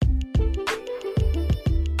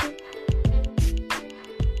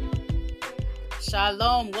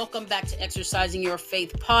Shalom. Welcome back to Exercising Your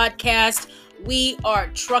Faith podcast. We are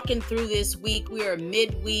trucking through this week. We are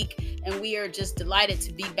midweek, and we are just delighted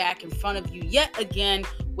to be back in front of you yet again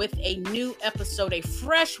with a new episode, a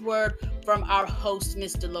fresh word from our host,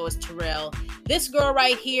 Miss Delois Terrell. This girl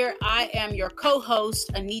right here, I am your co-host,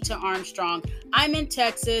 Anita Armstrong. I'm in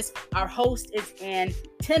Texas. Our host is in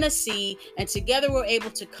Tennessee, and together we're able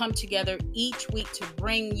to come together each week to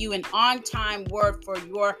bring you an on-time word for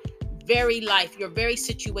your very life, your very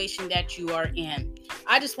situation that you are in.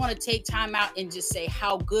 I just want to take time out and just say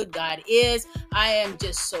how good God is. I am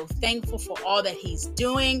just so thankful for all that He's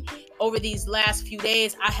doing. Over these last few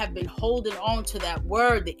days, I have been holding on to that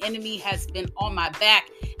word. The enemy has been on my back,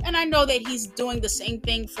 and I know that he's doing the same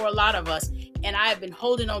thing for a lot of us. And I have been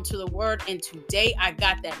holding on to the word, and today I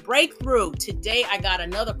got that breakthrough. Today I got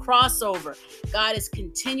another crossover. God is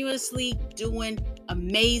continuously doing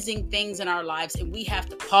amazing things in our lives, and we have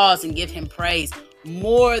to pause and give Him praise.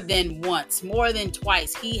 More than once, more than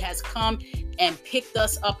twice, He has come and picked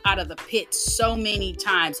us up out of the pit so many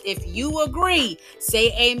times. If you agree,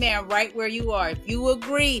 say amen right where you are. If you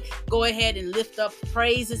agree, go ahead and lift up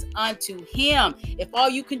praises unto Him. If all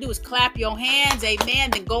you can do is clap your hands,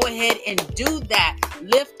 amen, then go ahead and do that.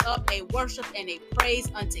 Lift up a worship and a praise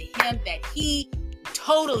unto Him that He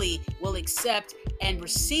totally will accept and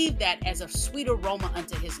receive that as a sweet aroma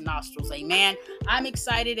unto His nostrils. Amen. I'm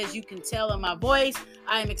excited, as you can tell in my voice.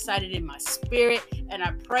 I am excited in my spirit, and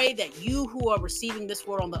I pray that you who are receiving this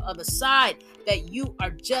word on the other side, that you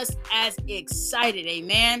are just as excited.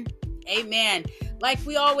 Amen. Amen. Like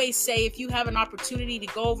we always say, if you have an opportunity to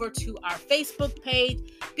go over to our Facebook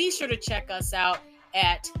page, be sure to check us out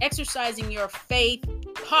at Exercising Your Faith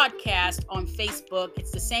podcast on Facebook.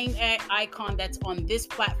 It's the same icon that's on this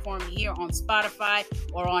platform here on Spotify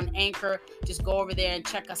or on Anchor. Just go over there and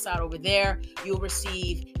check us out over there. You'll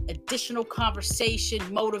receive additional conversation,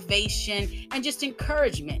 motivation, and just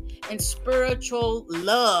encouragement and spiritual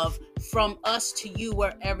love from us to you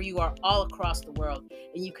wherever you are all across the world.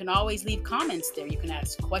 And you can always leave comments there. You can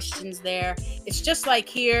ask questions there. It's just like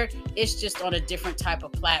here. It's just on a different type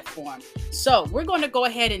of platform. So we're going to go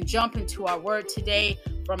ahead and jump into our word today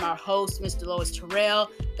from our host, Ms. Delois Terrell.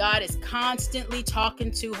 God is constantly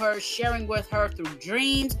talking to her, sharing with her through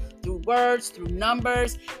dreams, through words, through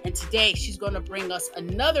numbers. And today she's going to bring us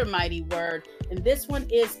another mighty word. And this one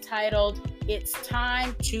is titled, It's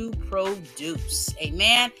Time to Produce.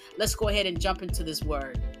 Amen. Let's go ahead and jump into this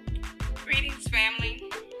word. Greetings, family.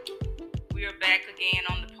 We are back again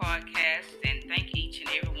on the podcast, and thank each and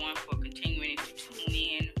everyone for continuing to tune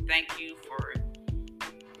in. Thank you for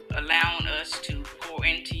allowing us to pour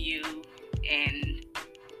into you, and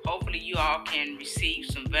hopefully you all can receive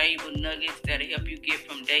some valuable nuggets that'll help you get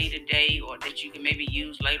from day to day, or that you can maybe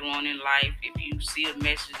use later on in life. If you see a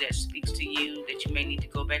message that speaks to you that you may need to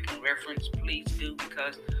go back and reference, please do,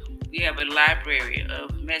 because we have a library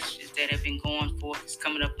of messages that have been going forth. It's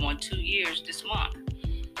coming up on 2 years this month.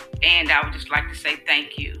 And I would just like to say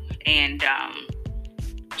thank you. And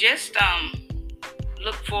just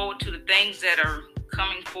look forward to the things that are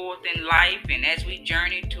coming forth in life, and as we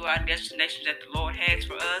journey to our destinations that the Lord has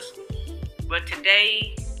for us. But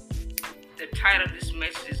today, the title of this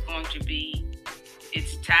message is going to be,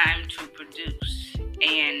 It's Time to Produce.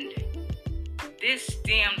 And this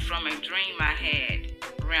stemmed from a dream I had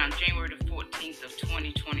around January the 14th of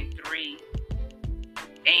 2023.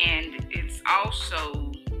 And it's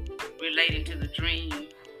also relating to the dream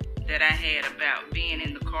that I had about being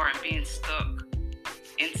in the car and being stuck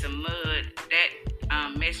in some mud. That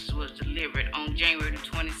message was delivered on January the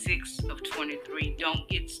 26th of 23. Don't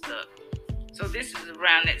get stuck. So this is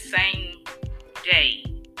around that same day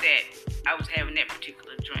that I was having that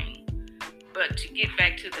particular dream. But to get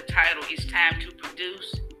back to the title, It's Time to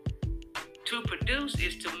Produce. To produce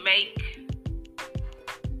is to make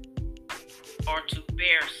or to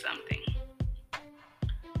bear something,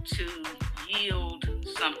 to yield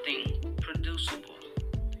something producible.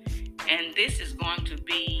 And this is going to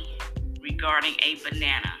be regarding a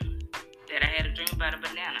banana, that I had a dream about a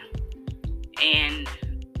banana. And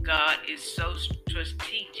God is so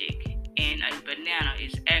strategic, and a banana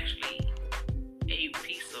is actually a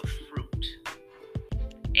piece of fruit.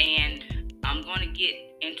 And I'm going to get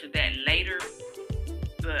into that later,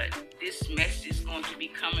 but this message is going to be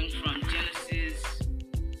coming from Genesis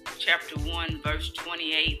chapter 1, verse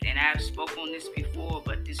 28. And I've spoken on this before,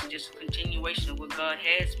 but this is just a continuation of what God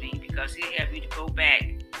has me, because He'll have you to go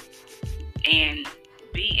back and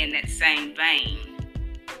be in that same vein.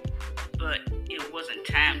 But it wasn't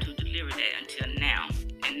time to deliver that until now.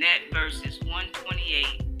 And that verse is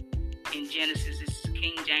 128 in Genesis. It's the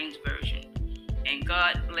King James Version. And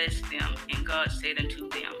God blessed them, and God said unto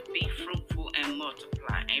them, Be fruitful and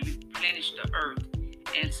multiply, and replenish the earth,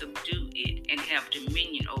 and subdue it, and have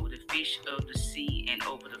dominion over the fish of the sea, and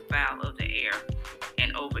over the fowl of the air,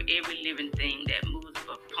 and over every living thing that moveth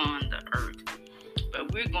upon the earth.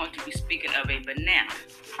 But we're going to be speaking of a banana.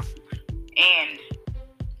 And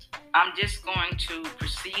I'm just going to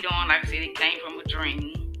proceed on. Like I said, it came from a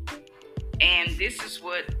dream. And this is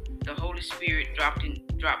what the Holy Spirit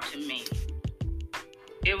dropped to me.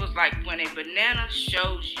 It was like when a banana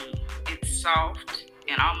shows you it's soft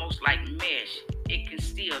and almost like mesh, it can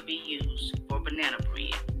still be used for banana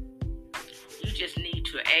bread. You just need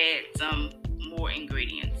to add some more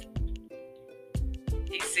ingredients.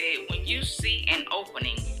 He said, when you see an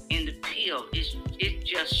opening in the peel, it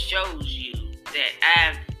just shows you that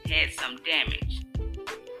I've had some damage.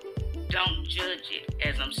 Don't judge it,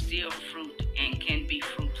 as I'm still fruit and can be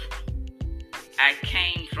fruitful. I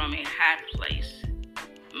came from a high place.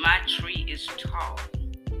 My tree is tall.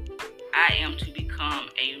 I am to become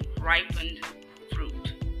a ripened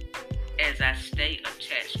fruit as I stay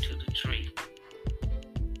attached to the tree.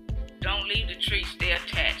 Don't leave the tree, stay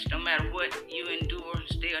attached. No matter what you endure,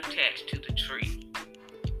 stay attached to the tree.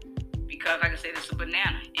 Because like I said, it's a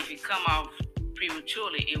banana. If it come off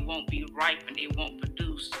prematurely, it won't be ripened. It won't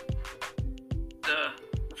produce the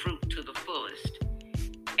fruit to the fullest.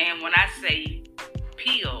 And when I say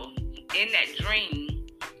peel, in that dream,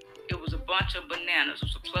 it was a bunch of bananas. It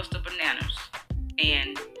was a cluster of bananas.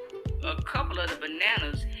 And a couple of the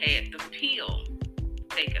bananas had the peel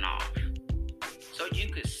taken off. So you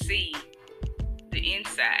could see the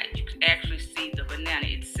inside. You could actually see the banana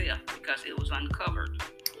itself because it was uncovered.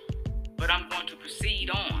 But I'm going to proceed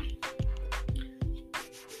on.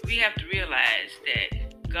 We have to realize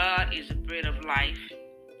that God is the bread of life,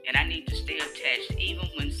 and I need to stay attached even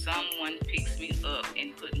when someone picks me up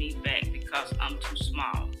and put me back because I'm too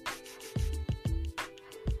small,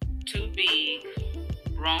 too big,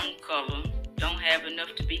 wrong color, don't have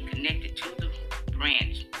enough to be connected to the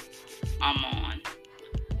branch I'm on.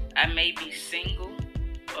 I may be single,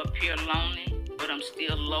 appear lonely, but I'm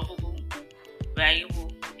still lovable,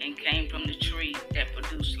 valuable, and came from the tree that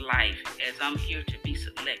produced life, as I'm here to be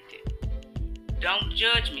selected. Don't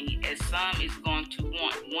judge me, as some is going to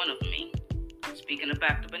want one of me, speaking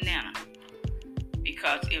about the banana,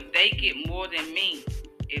 because if they get more than me,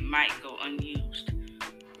 it might go unused.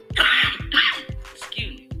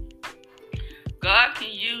 Excuse me. God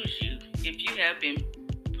can use you if you have been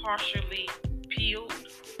partially peeled,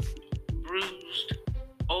 bruised,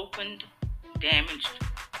 opened, damaged,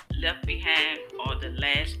 left behind, or the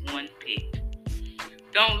last one picked.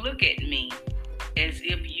 Don't look at me as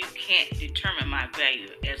if you can't determine my value,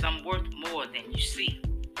 as I'm worth more than you see.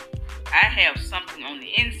 I have something on the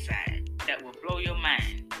inside that will blow your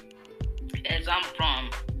mind, as I'm from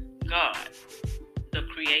God, the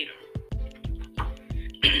Creator.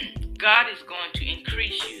 God is going to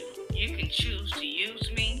increase you. You can choose to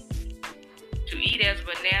use me, to eat as a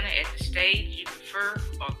banana at the stage you prefer,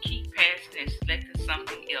 or keep passing and selecting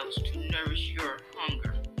something else to nourish your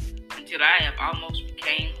hunger until I have almost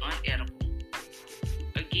became unedible.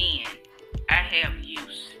 Again, I have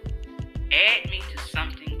use. Add me to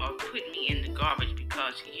something or put me in the garbage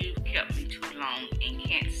because you've kept me too long and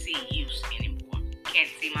can't see use anymore. Can't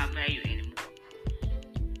see my value anymore.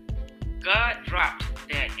 God dropped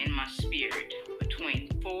that in my spirit between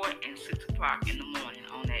 4 and 6 o'clock in the morning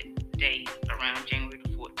on that day around January the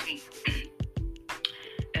 14th.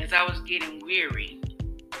 As I was getting weary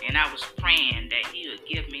and I was praying that He would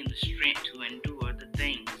give me the strength to endure the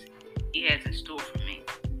things He has in store for me.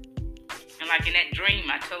 And like in that dream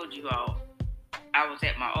I told you all, I was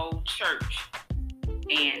at my old church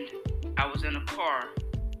and I was in a car,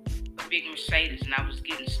 a big Mercedes, and I was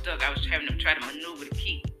getting stuck. I was having to try to maneuver to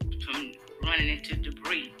keep from running into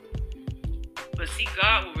debris. But see,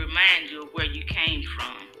 God will remind you of where you came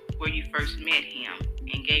from, where you first met Him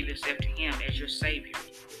and gave yourself to Him as your Savior.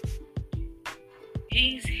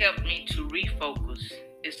 He's helped me to refocus.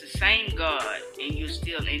 It's the same God, and you're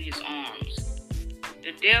still in His arms.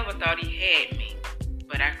 The devil thought he had me,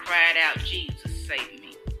 but I cried out, Jesus, save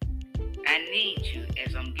me. I need you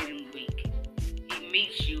as I'm getting weak. He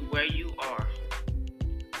meets you where you are.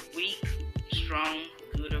 Weak, strong,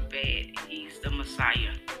 good or bad, He's the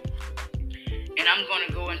Messiah. And I'm going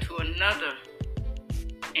to go into another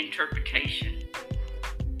interpretation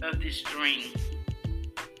of this dream.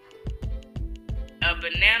 A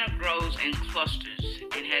banana grows in clusters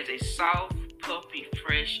and has a soft, puffy,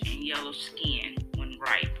 fresh, and yellow skin when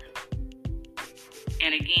ripe.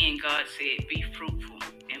 And again, God said, be fruitful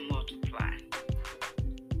and multiply.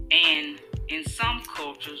 And In some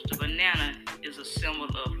cultures, the banana is a symbol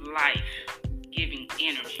of life, giving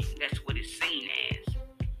energy. That's what it's seen as.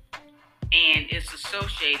 And it's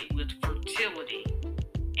associated with fertility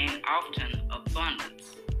and often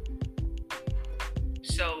abundance.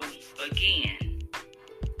 So, again,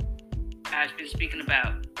 I've been speaking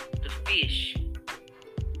about the fish,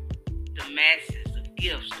 the masses of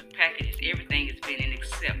gifts, the packages, everything has been in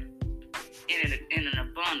an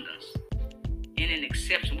abundance, in an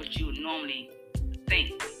exception which you would normally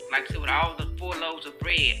think. Like I said, with all the 4 loaves of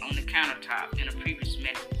bread on the countertop in a previous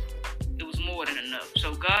message, it was more than enough.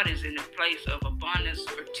 So God is in a place of abundance,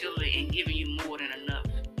 fertility, and giving you more than enough.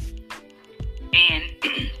 And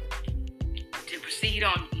to proceed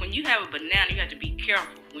on, when you have a banana, you have to be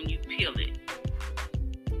careful when you peel it,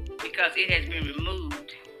 because it has been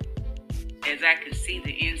removed, as I can see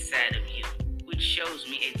the inside of you, which shows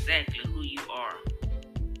me exactly who you are.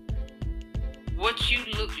 What you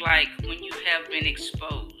look like when you have been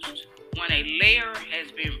exposed, when a layer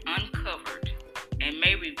has been uncovered and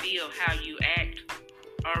may reveal how you act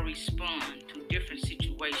or respond to different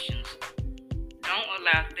situations. Don't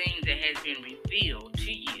allow things that has been revealed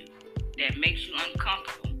to you that makes you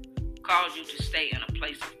uncomfortable cause you to stay in a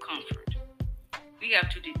place of comfort. We have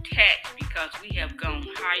to detach because we have gone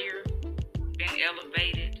higher, been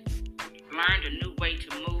elevated, learned a new way to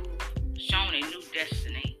move, shown a new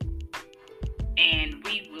destiny, and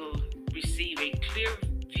we will receive a clear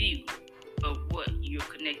view of what you're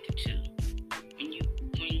connected to.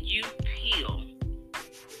 When you peel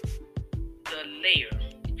the layer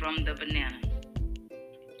from the banana,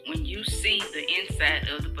 when you see the inside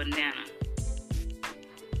of the banana,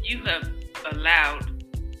 you have allowed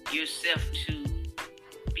yourself to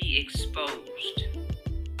be exposed.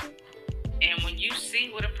 And when you see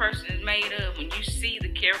what a person is made of, when you see the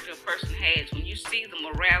character a person has, when you see the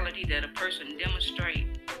morality that a person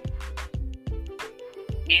demonstrates,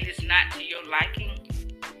 and it's not to your liking,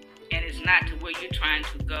 and it's not to where you're trying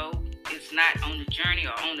to go, it's not on the journey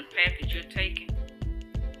or on the path that you're taking,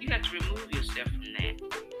 you have to remove yourself from that.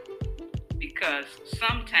 Because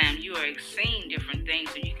sometimes you are seeing different things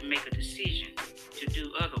so you can make a decision to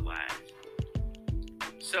do otherwise.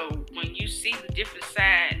 So when you see the different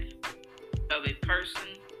side of a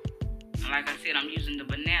person, and like I said, I'm using the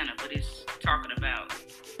banana, but it's talking about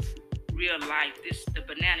real life. The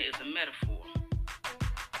banana is a metaphor.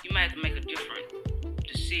 You might have to make a different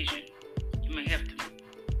decision. You may have to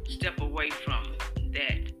step away from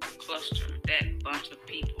that cluster, that bunch of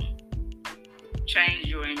people. Change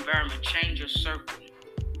your environment, change your circle,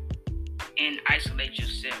 and isolate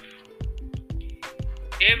yourself.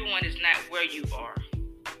 Everyone is not where you are.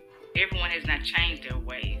 Everyone has not changed their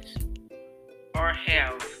ways or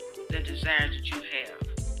have the desires that you have.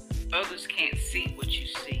 Others can't see what you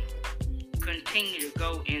see. Continue to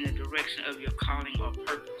go in the direction of your calling or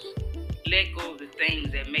purpose. Let go of the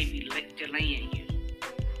things that may be delaying you.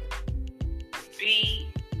 Be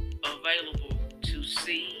available to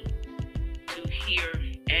see, to hear.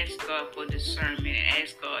 Ask God for discernment and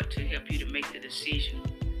ask God to help you to make the decision.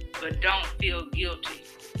 But don't feel guilty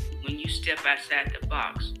when you step outside the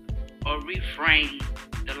box or reframe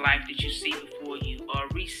the life that you see before you or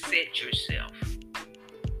reset yourself.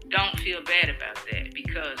 Don't feel bad about that,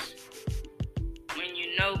 because when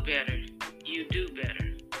you know better, you do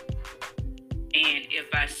better. And if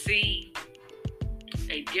I see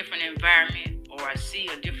a different environment or I see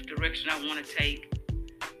a different direction I want to take,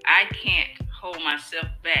 I can't hold myself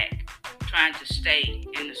back trying to stay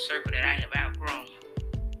in the circle that I have outgrown,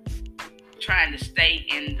 trying to stay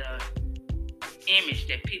in the image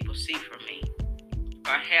that people see for me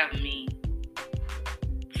or have me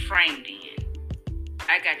framed in.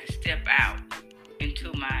 I got to step out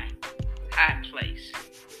into my high place.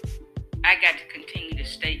 I got to continue to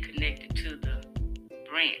stay connected to the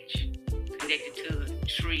branch, connected to the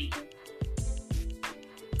tree,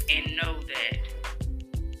 and know that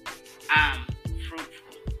I'm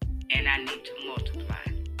fruitful and I need to multiply.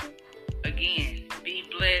 Again, be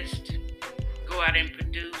blessed. Go out and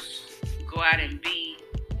produce. Go out and be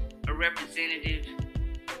a representative.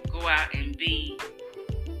 Go out and be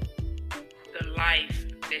the life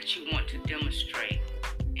that you want to demonstrate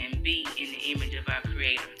and be in the image of our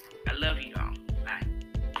Creator. I love you all. Bye.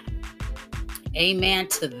 Amen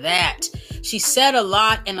to that. She said a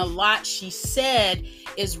lot, and a lot she said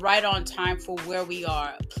is right on time for where we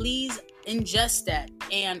are. Please ingest that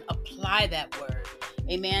and apply that word.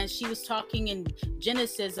 Amen. She was talking in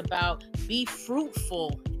Genesis about be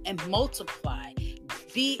fruitful and multiply.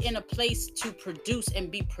 Be in a place to produce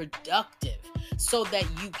and be productive so that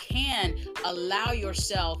you can allow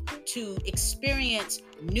yourself to experience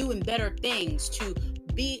new and better things, to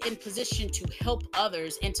be in position to help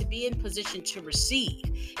others and to be in position to receive.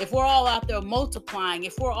 If we're all out there multiplying,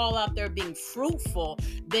 if we're all out there being fruitful,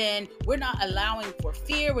 then we're not allowing for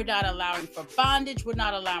fear, we're not allowing for bondage, we're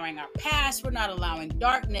not allowing our past, we're not allowing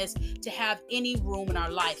darkness to have any room in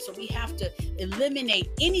our life. So we have to eliminate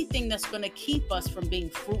anything that's going to keep us from being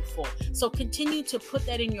fruitful. So continue to put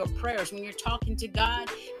that in your prayers when you're talking to God.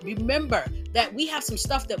 Remember that we have some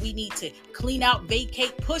stuff that we need to clean out,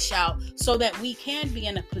 vacate, push out so that we can be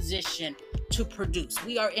in a position to produce.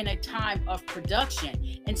 We are in a time of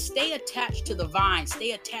production, and stay attached to the vine,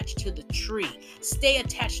 stay attached to the tree, stay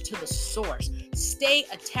attached to the source, stay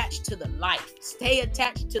attached to the life, stay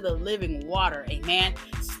attached to the living water. Amen.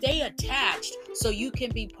 Stay attached so you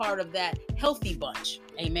can be part of that healthy bunch.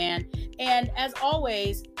 Amen. And as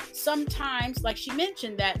always, sometimes, like she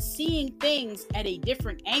mentioned, that seeing things at a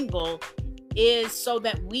different angle is so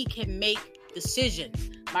that we can make decisions.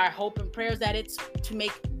 My hope and prayer is that it's to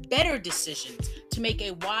make better decisions, to make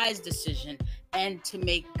a wise decision, and to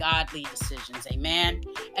make godly decisions. Amen.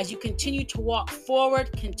 As you continue to walk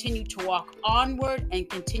forward, continue to walk onward, and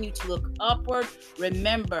continue to look upward,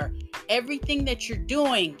 remember, everything that you're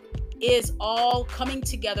doing is all coming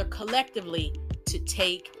together collectively to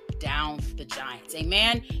take down the giants.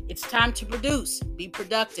 Amen. It's time to produce. Be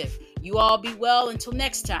productive. You all be well. Until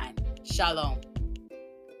next time. Shalom.